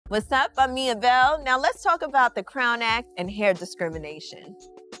What's up? I'm Mia Bell. Now let's talk about the Crown Act and hair discrimination.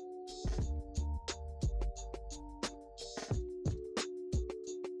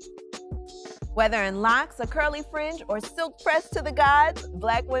 Whether in locks, a curly fringe, or silk pressed to the gods,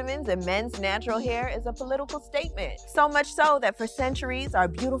 Black women's and men's natural hair is a political statement. So much so that for centuries, our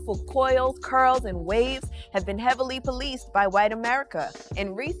beautiful coils, curls, and waves have been heavily policed by white America.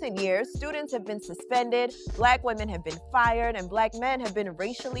 In recent years, students have been suspended, Black women have been fired, and Black men have been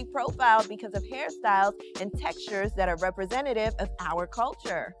racially profiled because of hairstyles and textures that are representative of our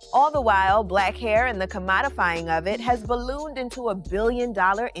culture. All the while, Black hair and the commodifying of it has ballooned into a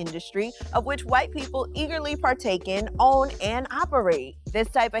billion-dollar industry of which white people eagerly partake in, own, and operate. This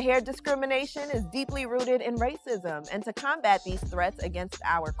type of hair discrimination is deeply rooted in racism, and to combat these threats against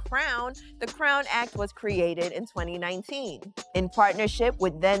our crown, the Crown Act was created in 2019. In partnership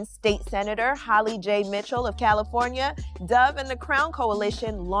with then State Senator Holly J. Mitchell of California, Dove and the Crown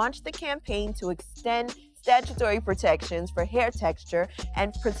Coalition launched the campaign to extend statutory protections for hair texture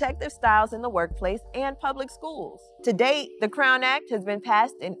and protective styles in the workplace and public schools. To date, the Crown Act has been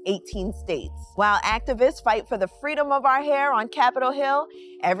passed in 18 states. While activists fight for the freedom of our hair on Capitol Hill,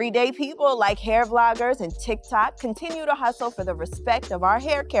 everyday people like hair vloggers and TikTok continue to hustle for the respect of our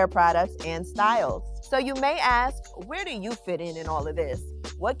hair care products and styles. So you may ask, where do you fit in all of this?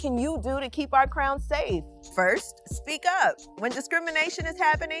 What can you do to keep our crown safe? First, speak up. When discrimination is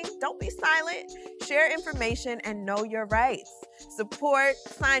happening, don't be silent. Share information and know your rights. Support,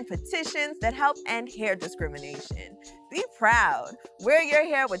 sign petitions that help end hair discrimination. Be proud. Wear your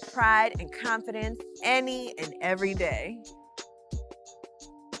hair with pride and confidence any and every day.